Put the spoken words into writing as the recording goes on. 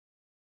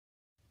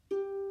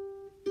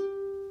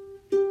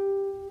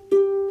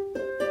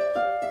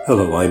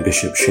Hello, I'm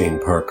Bishop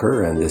Shane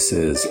Parker, and this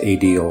is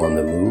ADO on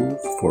the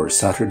Move for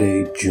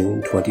Saturday,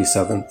 June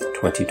 27th,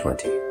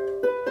 2020.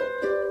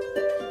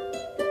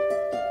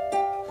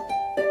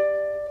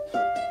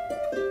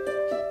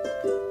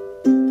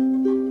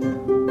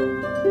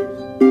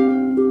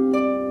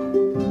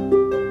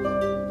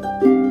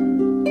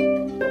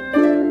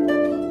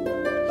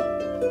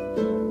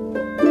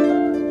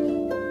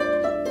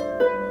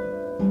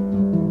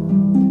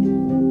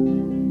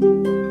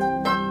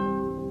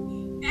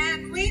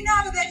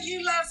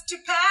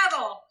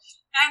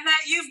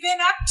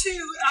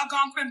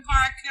 Algonquin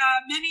Park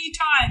many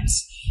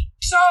times.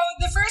 So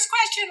the first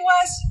question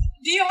was,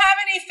 do you have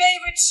any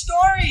favorite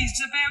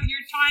stories about your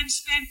time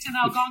spent in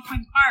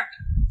Algonquin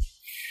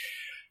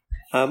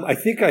Park? I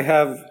think I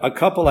have a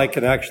couple I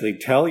can actually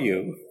tell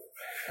you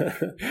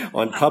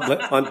on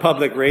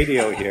public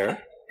radio here.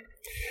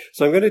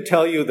 So I'm going to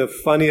tell you the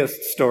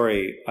funniest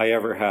story I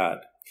ever had.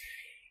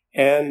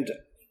 And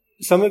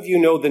some of you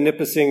know the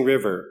Nipissing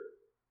River.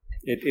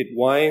 It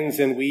winds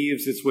and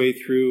weaves its way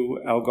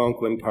through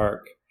Algonquin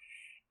Park.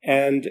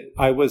 And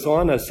I was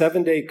on a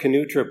 7-day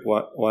canoe trip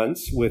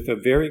once with a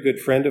very good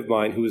friend of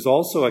mine who is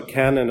also a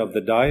canon of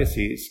the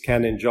diocese,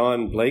 Canon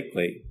John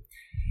Blakely.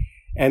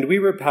 And we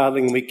were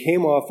paddling. We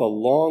came off a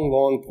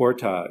long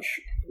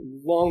portage,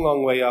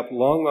 long way up,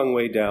 long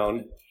way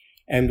down.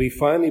 And we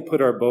finally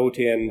put our boat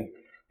in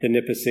the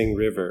Nipissing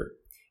River.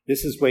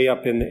 This is way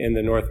up in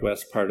the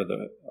northwest part of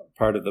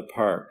the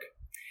park.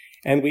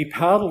 And we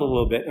paddled a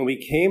little bit and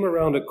we came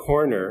around a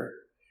corner.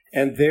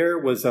 And there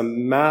was a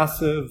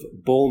massive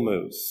bull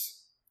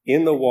moose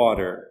in the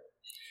water.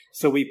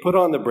 So we put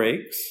on the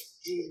brakes,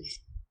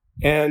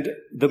 and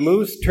the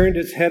moose turned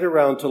its head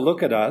around to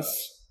look at us,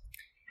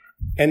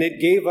 and it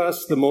gave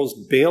us the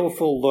most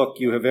baleful look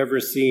you have ever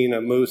seen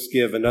a moose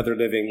give another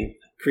living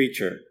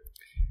creature.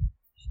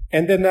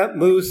 And then that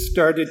moose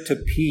started to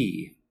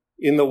pee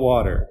in the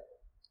water.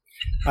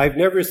 I've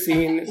never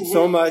seen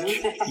so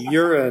much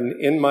urine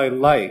in my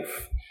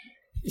life.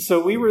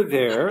 So we were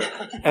there,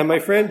 and my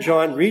friend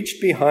John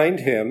reached behind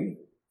him,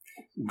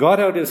 got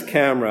out his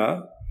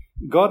camera,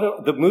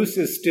 the moose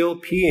is still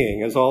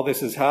peeing as all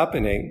this is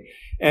happening,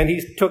 and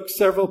he took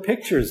several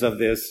pictures of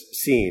this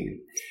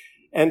scene.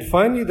 And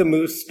finally the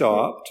moose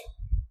stopped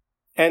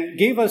and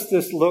gave us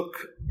this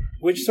look,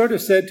 which sort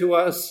of said to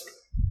us,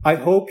 "I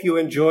hope you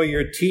enjoy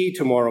your tea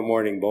tomorrow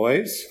morning,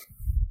 boys."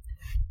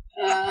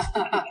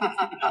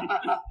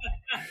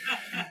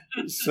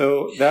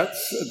 So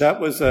that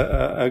was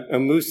a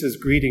moose's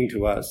greeting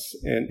to us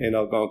in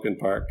Algonquin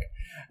Park.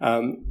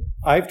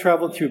 I've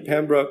traveled through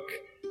Pembroke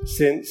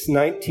since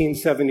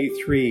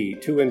 1973,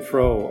 to and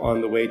fro on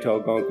the way to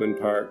Algonquin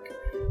Park,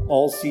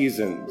 all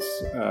seasons.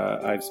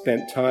 I've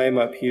spent time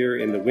up here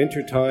in the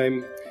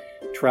wintertime,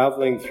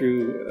 traveling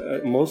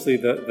through mostly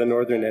the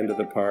northern end of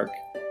the park,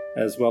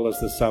 as well as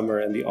the summer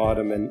and the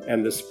autumn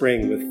and the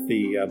spring with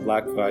the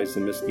black flies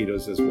and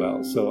mosquitoes as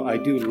well. So I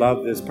do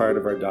love this part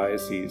of our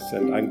diocese,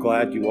 and I'm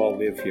glad you all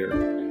live here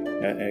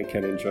and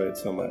can enjoy it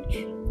so much.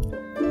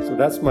 So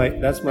that's my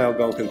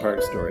Algonquin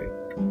Park story.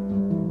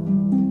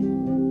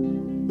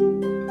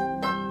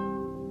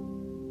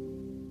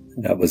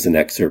 That was an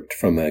excerpt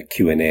from a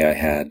Q&A I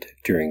had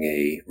during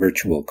a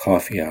virtual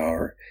coffee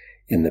hour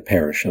in the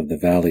parish of the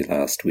Valley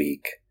last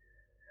week.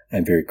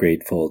 I'm very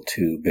grateful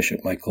to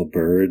Bishop Michael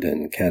Bird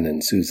and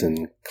Canon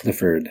Susan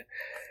Clifford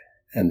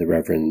and the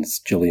Reverends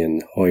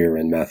Gillian Hoyer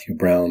and Matthew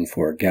Brown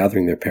for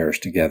gathering their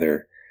parish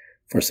together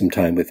for some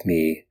time with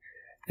me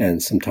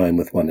and some time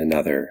with one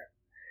another.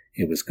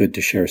 It was good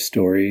to share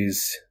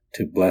stories,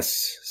 to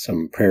bless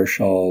some prayer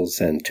shawls,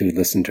 and to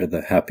listen to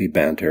the happy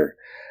banter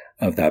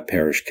of that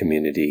parish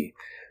community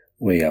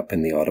way up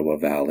in the Ottawa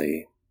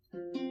Valley.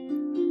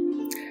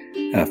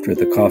 After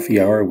the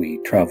coffee hour, we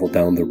traveled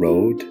down the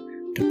road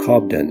to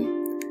Cobden,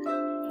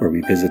 where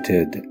we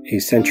visited a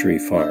century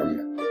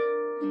farm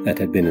that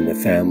had been in the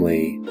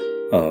family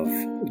of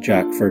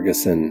Jack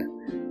Ferguson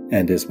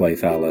and his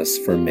wife Alice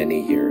for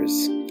many years.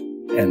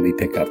 And we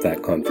pick up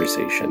that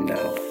conversation now.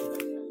 Do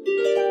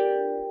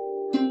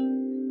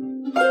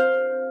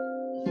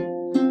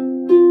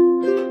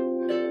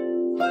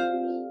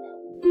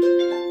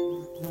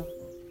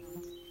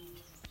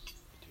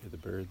you hear the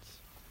birds?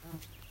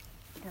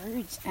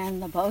 Birds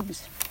and the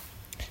bugs.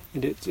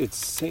 And it's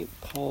St.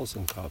 Paul's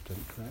in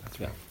Cobden, correct?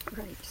 Yeah.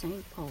 Right,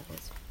 St.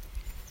 Paul's.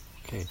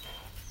 Okay.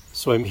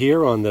 So I'm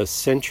here on the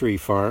Century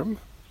Farm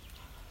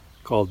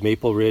called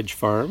Maple Ridge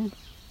Farm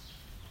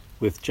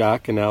with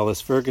Jack and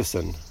Alice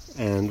Ferguson.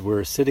 And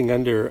we're sitting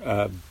under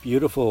a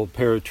beautiful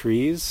pair of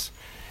trees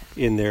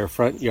in their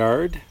front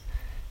yard,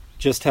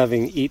 just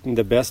having eaten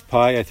the best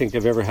pie I think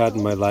I've ever had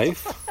in my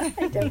life. I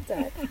doubt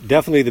that.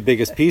 Definitely the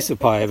biggest piece of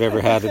pie I've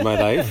ever had in my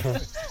life.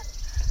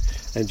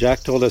 And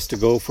Jack told us to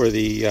go for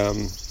the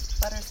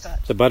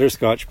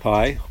butterscotch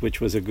pie, which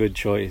was a good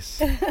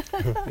choice.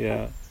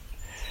 Yeah.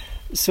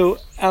 So,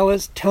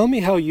 Alice, tell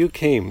me how you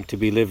came to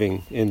be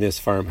living in this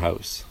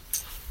farmhouse.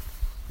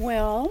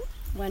 Well,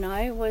 when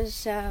I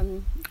was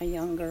a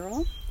young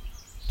girl,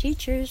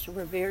 teachers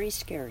were very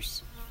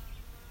scarce.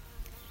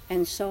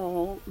 And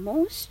so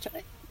most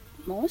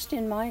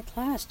in my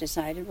class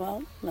decided,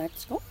 well,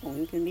 let's go.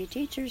 We can be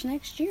teachers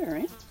next year,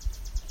 eh?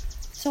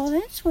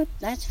 So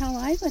that's how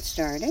I got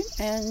started,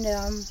 and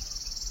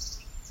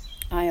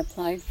I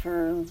applied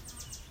for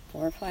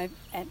 4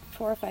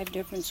 or 5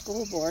 different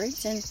school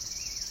boards, and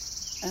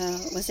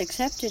was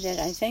accepted at,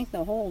 I think,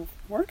 the whole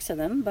works of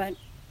them. But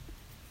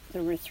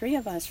there were 3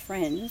 of us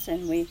friends,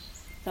 and we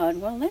thought,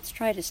 well, let's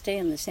try to stay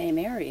in the same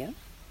area.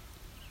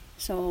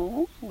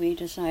 So we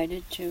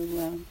decided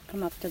to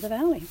come up to the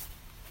valley.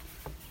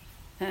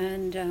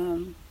 And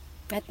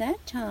at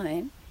that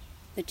time,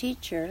 the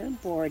teacher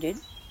boarded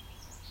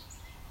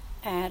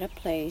at a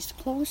place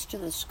close to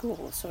the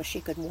school so she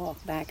could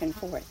walk back and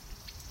forth.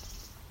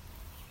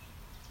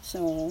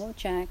 So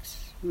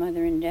Jack's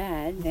mother and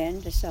dad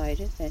then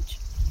decided that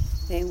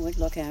they would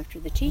look after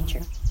the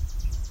teacher.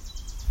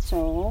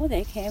 So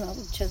they came up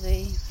to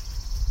the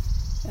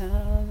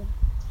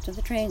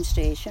train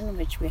station,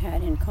 which we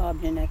had in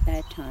Cobden at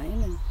that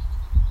time, and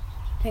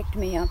picked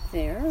me up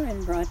there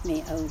and brought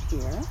me out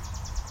here.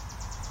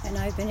 And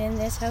I've been in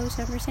this house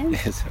ever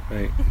since. Is that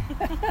right?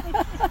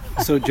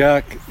 So,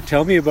 Jack,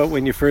 tell me about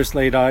when you first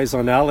laid eyes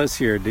on Alice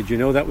here. Did you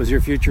know that was your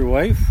future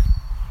wife?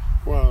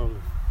 Well,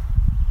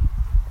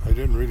 I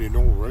didn't really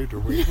know right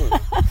away,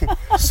 but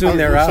soon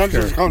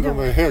thereafter. Something's come to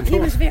my head. He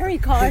was very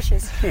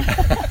cautious.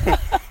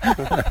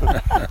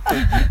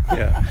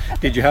 Yeah.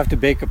 Did you have to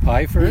bake a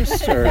pie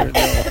first, or no?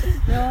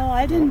 No,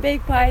 I didn't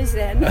bake pies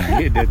then.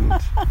 You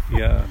didn't.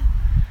 Yeah.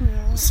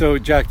 No. So,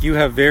 Jack, you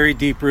have very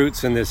deep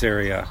roots in this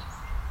area.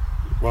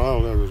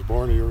 Well, I was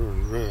born here,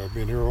 and I've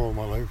been here all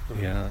my life.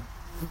 Yeah.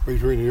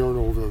 Between here and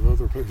over the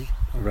other place.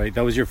 Right.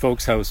 That was your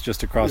folks' house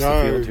just across the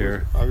field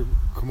here. I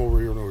come over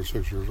here when I was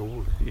 6 years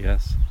old.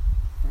 Yes.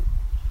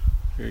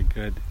 Very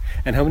good.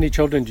 And how many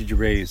children did you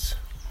raise?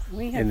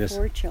 We have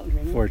 4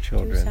 children. 4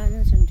 children. 2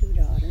 sons and 2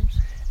 daughters.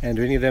 And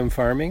are any of them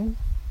farming?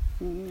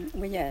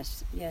 Well,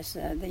 yes.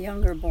 The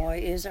younger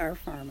boy is our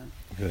farmer.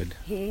 Good.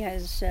 He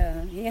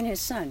and his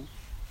son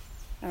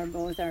are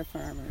both our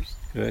farmers.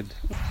 Good.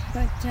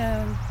 But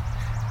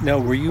now,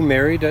 were you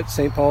married at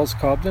St. Paul's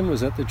Cobden?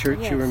 Was that the church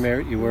yes. you were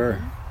married? You were.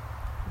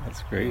 Mm-hmm.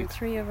 That's great. And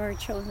 3 of our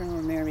children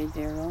were married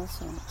there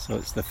also. So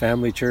it's the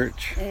family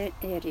church.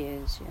 It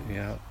is.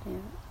 Yeah.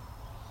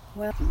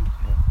 Well.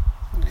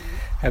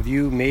 Have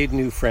you made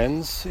new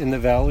friends in the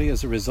valley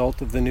as a result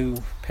of the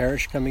new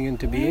parish coming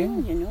into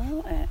being? You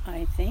know,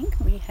 I think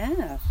we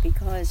have,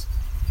 because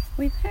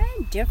we've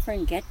had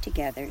different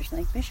get-togethers.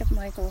 Like Bishop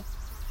Michael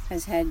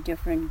has had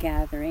different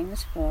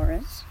gatherings for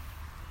us,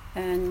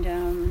 and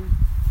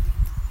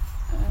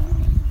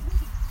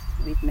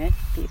we've met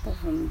people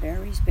from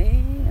Barry's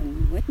Bay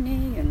and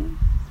Whitney and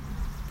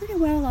pretty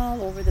well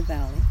all over the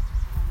valley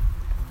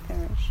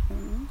parish.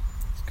 Mm-hmm.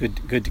 It's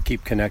good to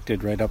keep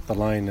connected right up the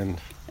line, and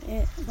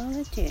well,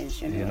 it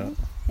is, you know.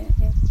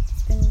 Yeah.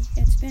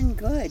 It's been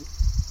good.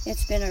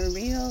 It's been a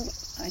real,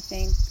 I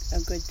think,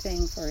 a good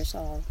thing for us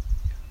all.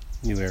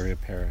 New area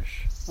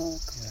parish. Oh,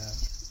 yeah.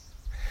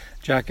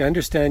 Jack, I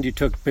understand you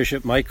took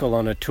Bishop Michael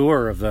on a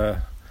tour of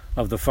the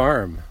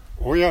farm.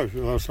 Oh yeah,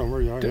 last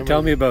summer. Yeah.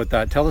 Tell me about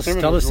that. Tell us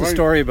the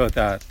story about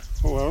that.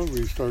 Well,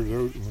 we started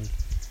out and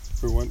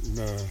we went and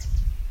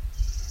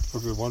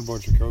looked at one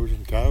bunch of cows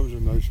and calves,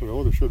 and I said,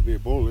 "Oh, there should be a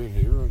bull in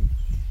here." And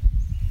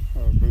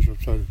Bishop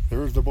said,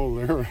 "There's the bull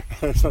there."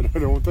 I said, "I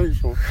don't think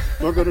so.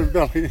 Look at his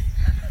belly."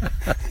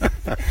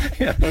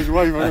 Yeah. His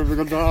wife was a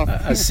good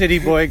laugh. A city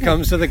boy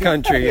comes to the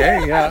country,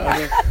 eh?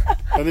 Yeah.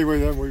 Anyway,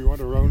 then we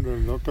went around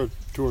and looked at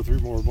 2 or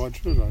 3 more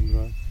bunches,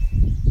 and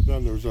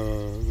then there was a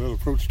little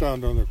fruit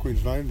stand on the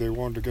Queen's Line. They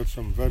wanted to get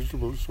some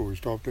vegetables, so we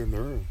stopped in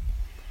there.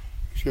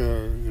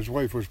 And his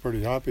wife was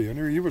pretty happy, and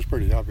he was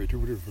pretty happy too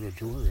for the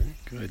tour. Eh?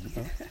 Good.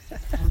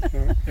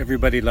 Yeah.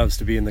 Everybody loves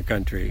to be in the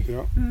country.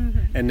 Yeah.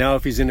 mm-hmm. And now,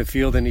 if he's in a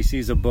field and he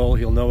sees a bull,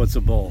 he'll know it's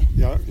a bull.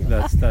 Yeah.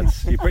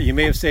 That's. You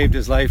may have saved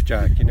his life,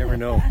 Jack. You never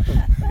know.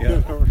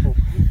 Yeah.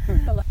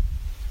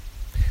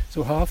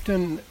 So, how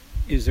often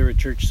is there a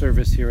church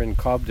service here in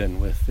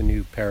Cobden with the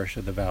new parish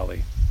of the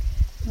Valley?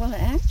 Well,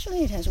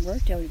 actually, it has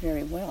worked out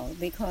very well,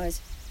 because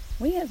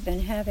we have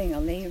been having a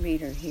lay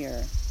reader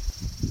here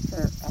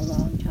for a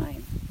long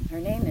time. Her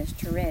name is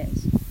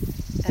Therese,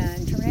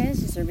 and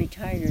Therese is a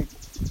retired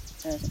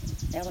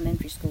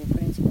elementary school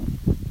principal,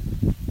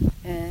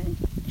 and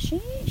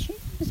she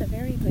does a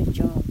very good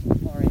job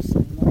for us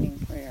in morning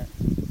prayer.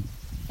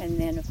 And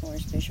then, of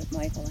course, Bishop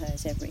Michael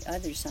has every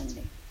other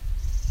Sunday.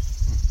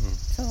 Mm-hmm.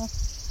 So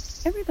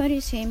everybody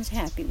seems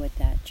happy with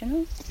that, you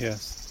know?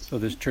 Yes. So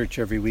there's church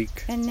every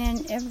week. And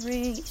then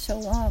every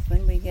so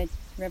often we get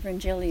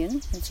Reverend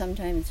Jillian, and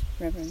sometimes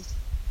Reverend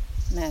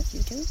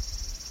Matthew too.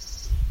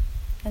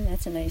 And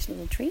that's a nice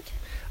little treat.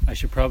 I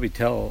should probably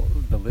tell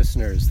the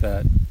listeners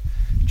that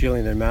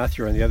Jillian and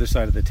Matthew are on the other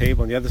side of the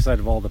table, on the other side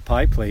of all the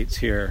pie plates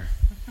here.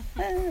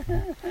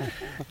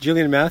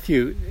 Jillian and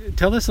Matthew,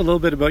 tell us a little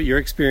bit about your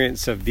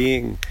experience of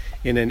being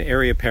in an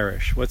area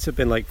parish. What's it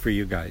been like for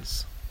you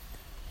guys?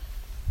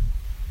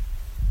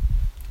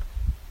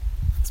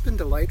 It's been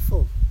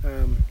delightful.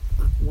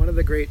 One of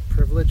the great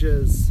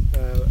privileges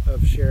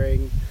of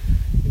sharing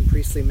in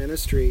priestly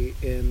ministry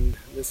in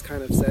this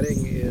kind of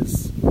setting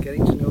is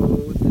getting to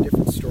know the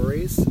different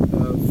stories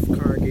of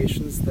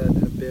congregations that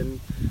have been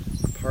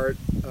a part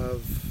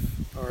of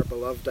our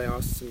beloved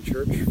diocesan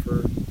church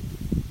for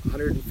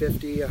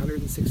 150,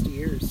 160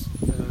 years,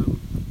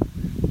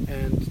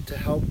 and to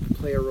help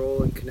play a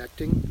role in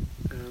connecting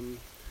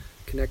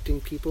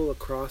people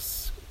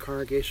across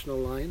congregational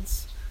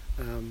lines,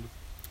 and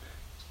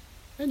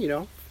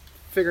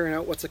figuring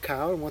out what's a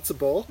cow and what's a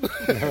bull.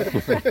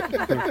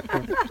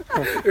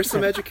 There's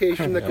some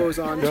education that goes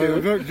on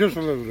too. Just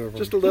a little different.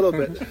 Just a little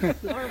bit.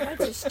 Or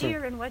what's a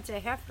steer and what's a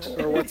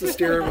heifer? Or what's a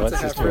steer and what's a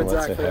heifer,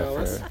 exactly,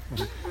 Alice.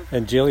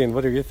 And Jillian,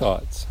 what are your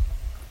thoughts?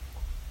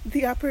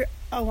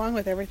 Along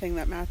with everything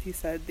that Matthew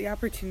said, the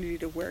opportunity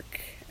to work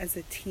as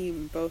a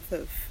team, both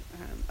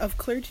of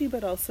clergy,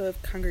 but also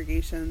of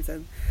congregations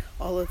and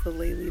all of the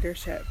lay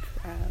leadership.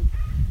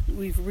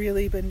 We've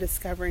really been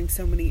discovering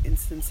so many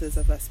instances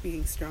of us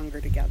being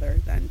stronger together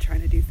than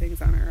trying to do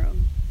things on our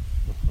own.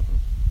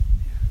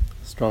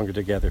 Stronger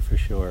together for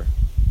sure.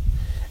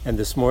 And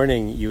this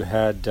morning you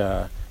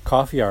had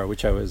coffee hour,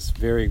 which I was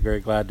very,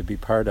 very glad to be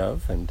part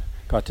of, and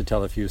got to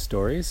tell a few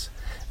stories,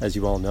 as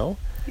you all know.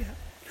 Yeah.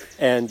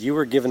 And you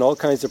were given all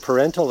kinds of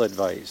parental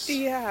advice.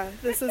 Yeah,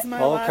 this is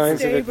my last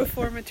day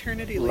before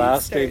maternity leave.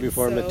 Last day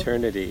before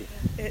maternity.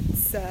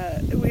 It's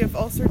we have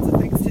all sorts of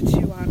things to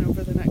chew on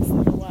over the next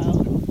little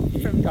while.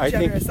 I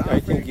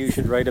think you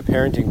should write a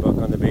parenting book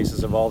on the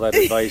basis of all that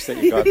advice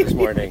that you got this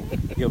morning.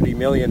 You'll be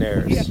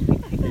millionaires. Yeah.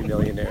 Be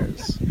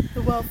millionaires.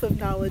 The wealth of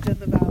knowledge in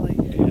the valley.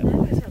 Yeah. That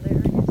was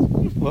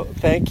hilarious. Well,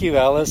 thank you,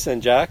 Alice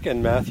and Jack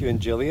and Matthew and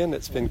Jillian.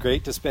 It's been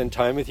great to spend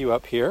time with you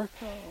up here.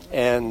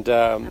 And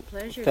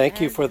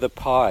thank you for the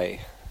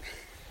pie.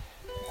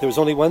 There was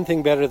only one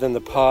thing better than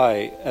the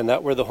pie, and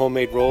that were the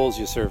homemade rolls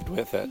you served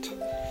with it.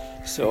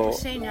 So don't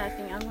say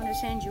nothing. I'm going to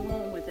send you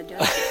home with a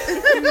dozen.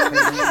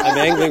 I'm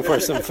angling for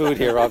some food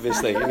here,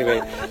 obviously.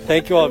 Anyway,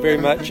 thank you all very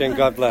much, and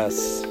God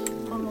bless.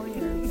 Oh,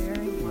 you're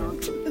very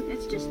welcome.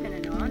 It's just been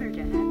an honor to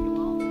have you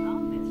all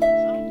around with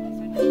us.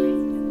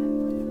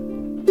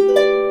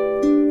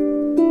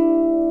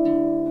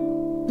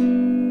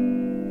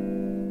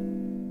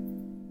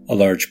 A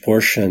large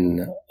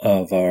portion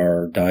of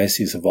our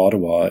Diocese of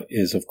Ottawa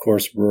is, of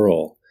course,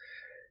 rural,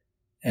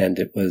 and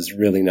it was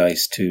really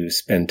nice to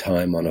spend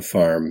time on a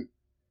farm,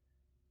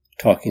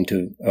 talking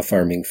to a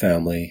farming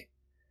family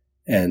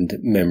and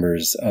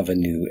members of a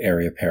new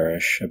area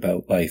parish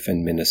about life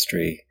and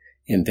ministry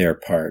in their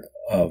part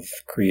of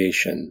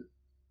creation.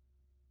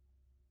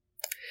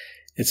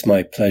 It's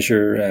my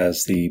pleasure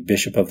as the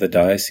Bishop of the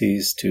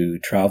Diocese to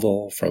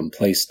travel from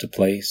place to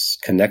place,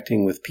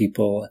 connecting with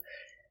people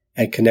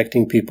and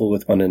connecting people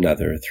with one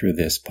another through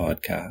this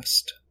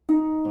podcast.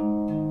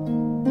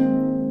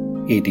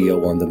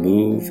 ADO on the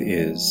Move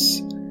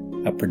is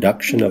a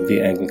production of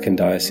the Anglican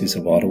Diocese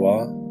of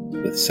Ottawa,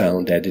 with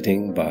sound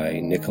editing by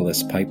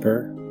Nicholas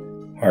Piper,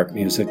 harp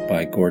music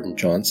by Gordon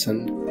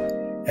Johnson,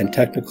 and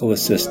technical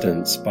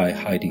assistance by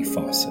Heidi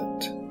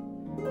Fawcett.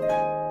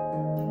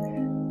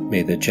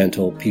 May the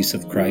gentle peace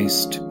of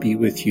Christ be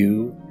with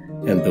you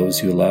and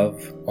those you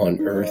love on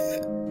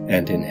earth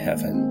and in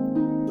heaven.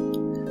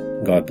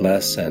 God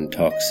bless, and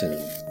talk soon.